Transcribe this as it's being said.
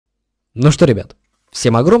Ну что, ребят,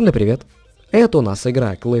 всем огромный привет! Это у нас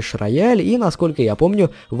игра Clash Royale, и, насколько я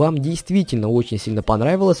помню, вам действительно очень сильно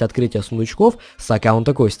понравилось открытие сундучков с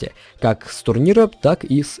аккаунта Кости, как с турнира, так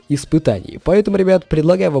и с испытаний. Поэтому, ребят,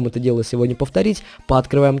 предлагаю вам это дело сегодня повторить.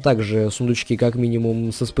 Пооткрываем также сундучки как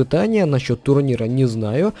минимум с испытания. Насчет турнира не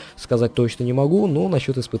знаю, сказать точно не могу, но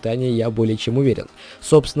насчет испытания я более чем уверен.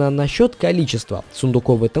 Собственно, насчет количества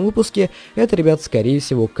сундуков в этом выпуске, это, ребят, скорее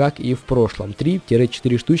всего, как и в прошлом.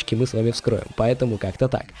 3-4 штучки мы с вами вскроем, поэтому как-то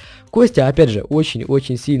так. Костя, опять же,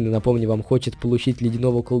 очень-очень сильно, напомню вам, хочет получить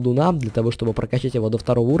ледяного колдуна для того, чтобы прокачать его до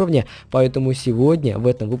 2 уровня, поэтому сегодня в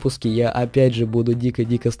этом выпуске я опять же буду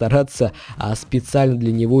дико-дико стараться специально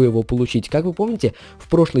для него его получить. Как вы помните, в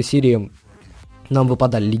прошлой серии нам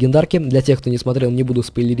выпадали легендарки. Для тех, кто не смотрел, не буду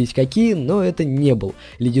спойлерить какие, но это не был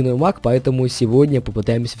ледяной маг, поэтому сегодня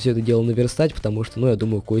попытаемся все это дело наверстать, потому что, ну, я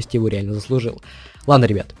думаю, Костя его реально заслужил. Ладно,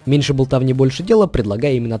 ребят, меньше болтовни, больше дела.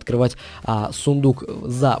 Предлагаю именно открывать сундук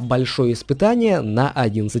за большое испытание на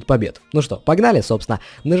 11 побед. Ну что, погнали, собственно,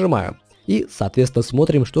 нажимаю. И, соответственно,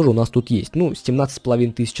 смотрим, что же у нас тут есть. Ну,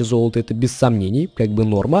 17,5 тысяч золота, это без сомнений, как бы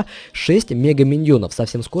норма. 6 мега-миньонов.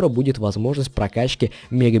 Совсем скоро будет возможность прокачки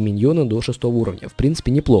мега-миньона до 6 уровня. В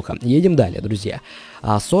принципе, неплохо. Едем далее, друзья.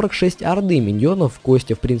 46 орды миньонов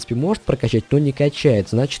Костя, в принципе, может прокачать, но не качает.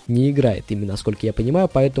 Значит, не играет, именно, насколько я понимаю.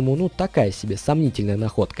 Поэтому, ну, такая себе сомнительная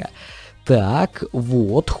находка. Так,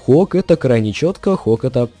 вот, Хок, это крайне четко. Хок,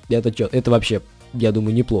 это вообще, я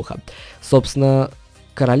думаю, неплохо. Собственно,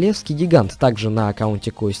 королевский гигант также на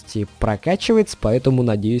аккаунте Кости прокачивается, поэтому,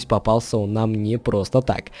 надеюсь, попался он нам не просто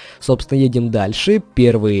так. Собственно, едем дальше.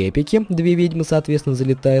 Первые эпики, 2 ведьмы, соответственно,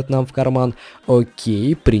 залетают нам в карман.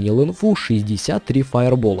 Окей, принял инфу, 63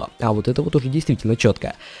 фаербола. А вот это вот уже действительно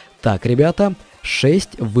четко. Так, ребята,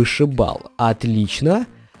 6 вышибал. Отлично.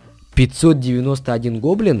 591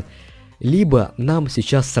 гоблин. Либо нам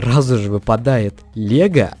сейчас сразу же выпадает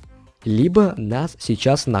лего, либо нас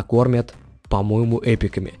сейчас накормят, по-моему,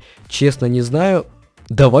 эпиками. Честно, не знаю.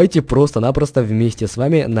 Давайте просто-напросто вместе с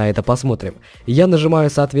вами на это посмотрим. Я нажимаю,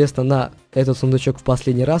 соответственно, на этот сундучок в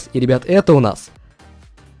последний раз. И, ребят, это у нас...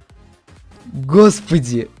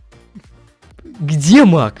 Господи! Где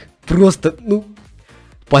маг? Просто, ну...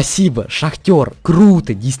 Спасибо, шахтер.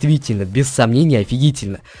 Круто, действительно, без сомнения,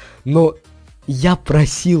 офигительно. Но я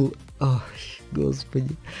просил... Ох,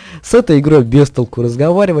 господи. С этой игрой без толку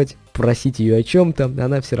разговаривать. Просить ее о чем-то,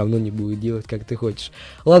 она все равно не будет делать, как ты хочешь.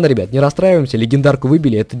 Ладно, ребят, не расстраиваемся, легендарку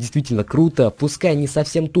выбили, это действительно круто. Пускай не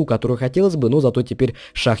совсем ту, которую хотелось бы, но зато теперь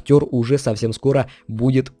шахтер уже совсем скоро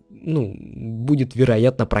будет, ну, будет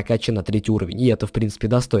вероятно прокачан на 3 уровень, и это, в принципе,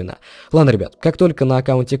 достойно. Ладно, ребят, как только на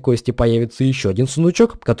аккаунте Кости появится еще один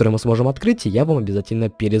сундучок, который мы сможем открыть, я вам обязательно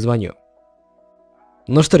перезвоню.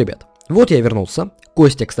 Ну что, ребят, вот я вернулся.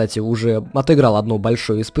 Костя, кстати, уже отыграл одно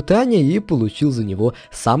большое испытание и получил за него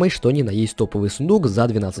самый что ни на есть топовый сундук за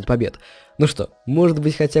 12 побед. Ну что, может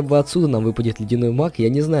быть, хотя бы отсюда нам выпадет ледяной маг. Я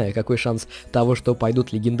не знаю, какой шанс того, что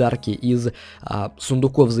пойдут легендарки из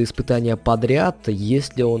сундуков за испытания подряд.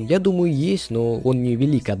 Если он, я думаю, есть, но он не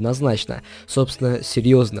велик однозначно. Собственно,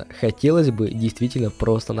 серьезно, хотелось бы действительно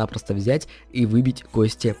просто-напросто взять и выбить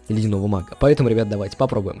Кости ледяного мага. Поэтому, ребят, давайте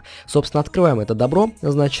попробуем. Собственно, открываем это добро.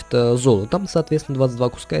 Значит, золотом, соответственно, 22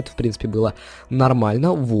 куска. Это, в принципе, было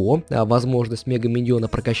нормально. Во, возможность мега-миньона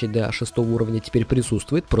прокачать до 6 уровня теперь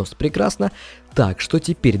присутствует. Просто прекрасно. Так, что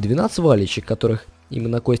теперь? 12 валичек, которых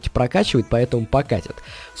именно Кости прокачивает, поэтому покатят.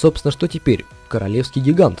 Собственно, что теперь? Королевский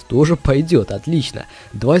гигант тоже пойдет, отлично.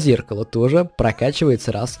 2 зеркала тоже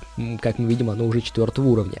прокачивается раз, как мы видим, оно уже 4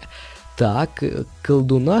 уровня. Так,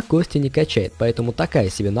 колдуна Костя не качает, поэтому такая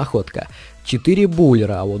себе находка. 4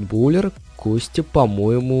 боулера, а вот боулер Костя,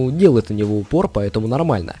 по-моему, делает на него упор, поэтому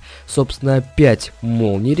нормально. Собственно, 5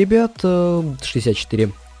 молний, ребят,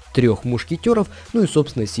 64 3 мушкетеров, ну и,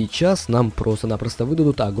 собственно, сейчас нам просто-напросто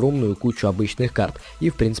выдадут огромную кучу обычных карт. И,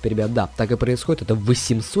 в принципе, ребят, да, так и происходит, это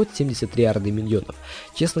 873 орды миньонов.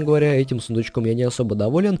 Честно говоря, этим сундучком я не особо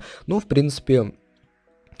доволен, но, в принципе,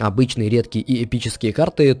 обычные, редкие и эпические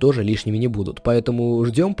карты тоже лишними не будут. Поэтому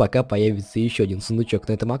ждем, пока появится еще один сундучок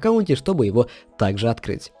на этом аккаунте, чтобы его также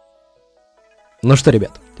открыть. Ну что,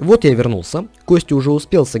 ребят, вот я вернулся. Костя уже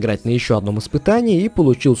успел сыграть на еще одном испытании и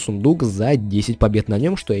получил сундук за 10 побед на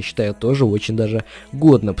нем, что я считаю тоже очень даже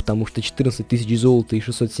годно, потому что 14 тысяч золота и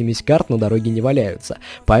 670 карт на дороге не валяются.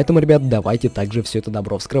 Поэтому, ребят, давайте также все это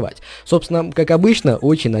добро вскрывать. Собственно, как обычно,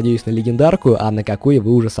 очень надеюсь на легендарку, а на какой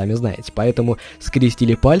вы уже сами знаете. Поэтому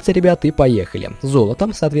скрестили пальцы, ребят, и поехали.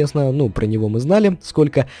 Золотом, соответственно, ну, про него мы знали,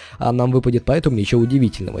 сколько нам выпадет, поэтому ничего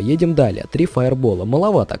удивительного. Едем далее. 3 фаербола.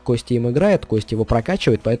 Маловато. Костя им играет, Костя кость его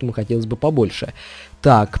прокачивает, поэтому хотелось бы побольше.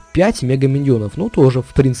 Так, 5 мега-миньонов, ну тоже,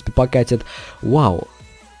 в принципе, покатит. Вау.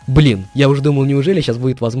 Блин, я уже думал, неужели сейчас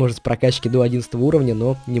будет возможность прокачки до 11 уровня,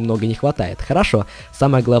 но немного не хватает. Хорошо,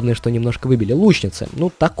 самое главное, что немножко выбили. Лучницы, ну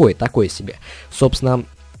такой себе. Собственно,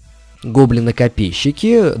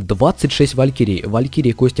 гоблины-копейщики, 26 валькирий.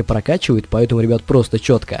 Валькирии Костя прокачивает, поэтому, ребят, просто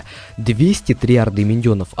четко. 203 орды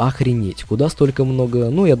миньонов, охренеть, куда столько много?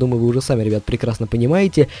 Ну, я думаю, вы уже сами, ребят, прекрасно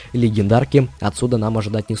понимаете, легендарки отсюда нам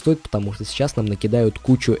ожидать не стоит, потому что сейчас нам накидают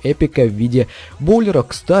кучу эпика в виде боулера,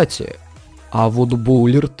 кстати. А вот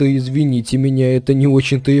боулер-то, извините меня, это не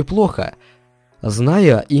очень-то и плохо.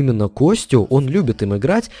 Зная именно Костю, он любит им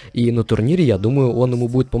играть, и на турнире, я думаю, он ему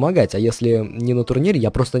будет помогать. А если не на турнире, я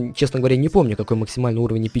просто, честно говоря, не помню, какой максимальный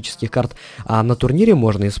уровень эпических карт, а на турнире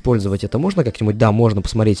можно использовать. Это можно как-нибудь? Да, можно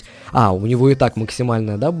посмотреть. А, у него и так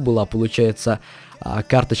максимальная, да, была, получается,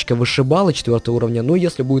 карточка вышибала 4 уровня, но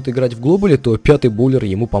если будет играть в глобале, то 5-й боулер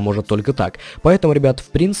ему поможет только так. Поэтому, ребят, в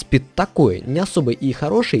принципе, такое, не особо и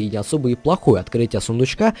хорошее, и не особо и плохое открытие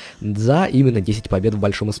сундучка за именно 10 побед в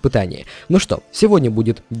большом испытании. Ну что, сегодня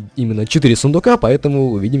будет именно 4 сундука,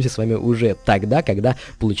 поэтому увидимся с вами уже тогда, когда,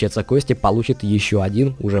 получается, Костя получит еще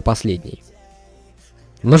один, уже последний.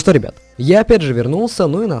 Ну что, ребят, я опять же вернулся,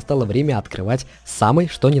 ну и настало время открывать самый,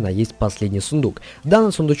 что ни на есть, последний сундук.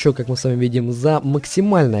 Данный сундучок, как мы с вами видим, за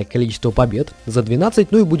максимальное количество побед, за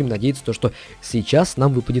 12, ну и будем надеяться, что сейчас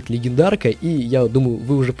нам выпадет легендарка, и я думаю,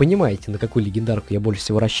 вы уже понимаете, на какую легендарку я больше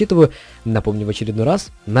всего рассчитываю. Напомню в очередной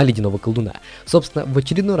раз, на ледяного колдуна. Собственно, в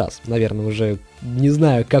очередной раз, наверное, уже не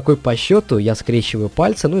знаю какой по счету, я скрещиваю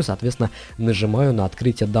пальцы, ну и, соответственно, нажимаю на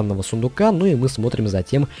открытие данного сундука, ну и мы смотрим за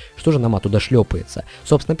тем, что же нам оттуда шлепается.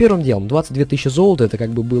 Собственно, первым делом 22 тысячи золота, это как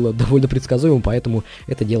бы было довольно предсказуемо, поэтому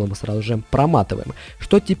это дело мы сразу же проматываем.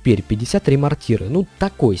 Что теперь? 53 мортиры, ну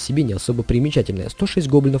такой себе, не особо примечательное. 106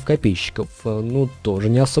 гоблинов-копейщиков, ну тоже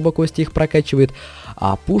не особо Костя их прокачивает,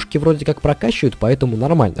 а пушки вроде как прокачивают, поэтому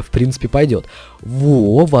нормально, в принципе пойдет.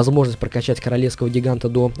 Во, возможность прокачать королевского гиганта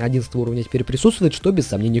до 11 уровня теперь присутствует, что без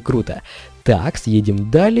сомнений круто. Так, съедем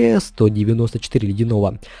далее, 194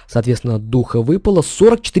 ледяного, соответственно, духа выпало,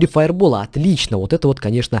 44 фаербола, отлично, вот это вот,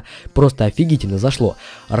 конечно, просто офигительно зашло.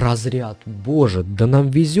 Разряд, боже, да нам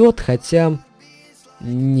везет, хотя...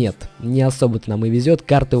 Нет, не особо-то нам и везет,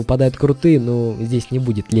 карты выпадают крутые, но здесь не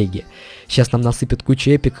будет леги. Сейчас нам насыпят кучу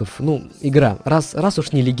эпиков, ну, игра, раз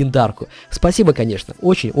уж не легендарку. Спасибо, конечно,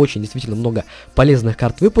 очень действительно много полезных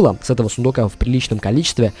карт выпало с этого сундука в приличном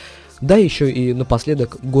количестве. Да, еще и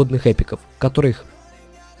напоследок годных эпиков, которых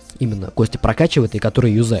именно Костя прокачивает и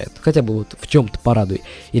которые юзает. Хотя бы вот в чем-то порадуй.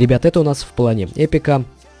 И, ребят, это у нас в плане эпика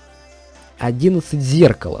 11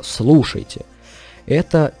 зеркала, слушайте.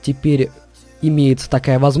 Это теперь... имеется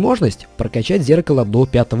такая возможность прокачать зеркало до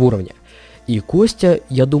 5 уровня. И Костя,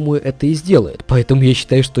 я думаю, это и сделает. Поэтому я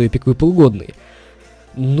считаю, что эпик выпал годный.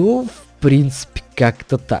 Ну, в принципе,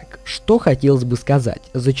 как-то так. Что хотелось бы сказать.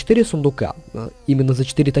 За 4 сундука, именно за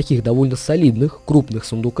 4 таких довольно солидных, крупных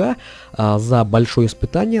сундука, за большое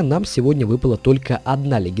испытание нам сегодня выпала только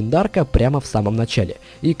одна легендарка прямо в самом начале.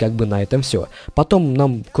 И как бы на этом все. Потом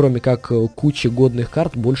нам, кроме как кучи годных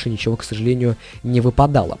карт, больше ничего, к сожалению, не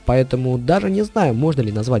выпадало. Поэтому даже не знаю, можно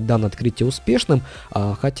ли назвать данное открытие успешным.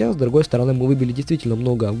 Хотя, с другой стороны, мы выбили действительно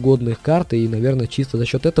много годных карт, и, наверное, чисто за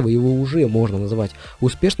счет этого его уже можно называть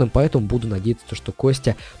успешным. Поэтому буду надеяться, что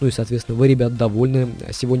Костя, ну и, соответственно, вы, ребят, довольны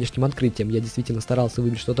сегодняшним открытием. Я действительно старался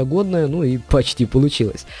выбрать что-то годное, ну и почти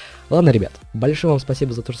получилось. Ладно, ребят, большое вам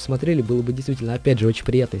спасибо за то, что смотрели. Было бы действительно, опять же, очень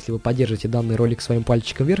приятно, если вы поддержите данный ролик своим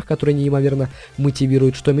пальчиком вверх, который неимоверно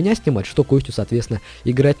мотивирует что меня снимать, что Костю, соответственно,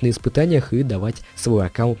 играть на испытаниях и давать свой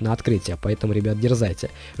аккаунт на открытие. Поэтому, ребят, дерзайте.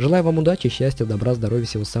 Желаю вам удачи, счастья, добра, здоровья,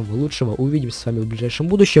 всего самого лучшего. Увидимся с вами в ближайшем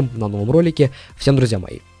будущем на новом ролике. Всем, друзья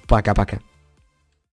мои, пока-пока.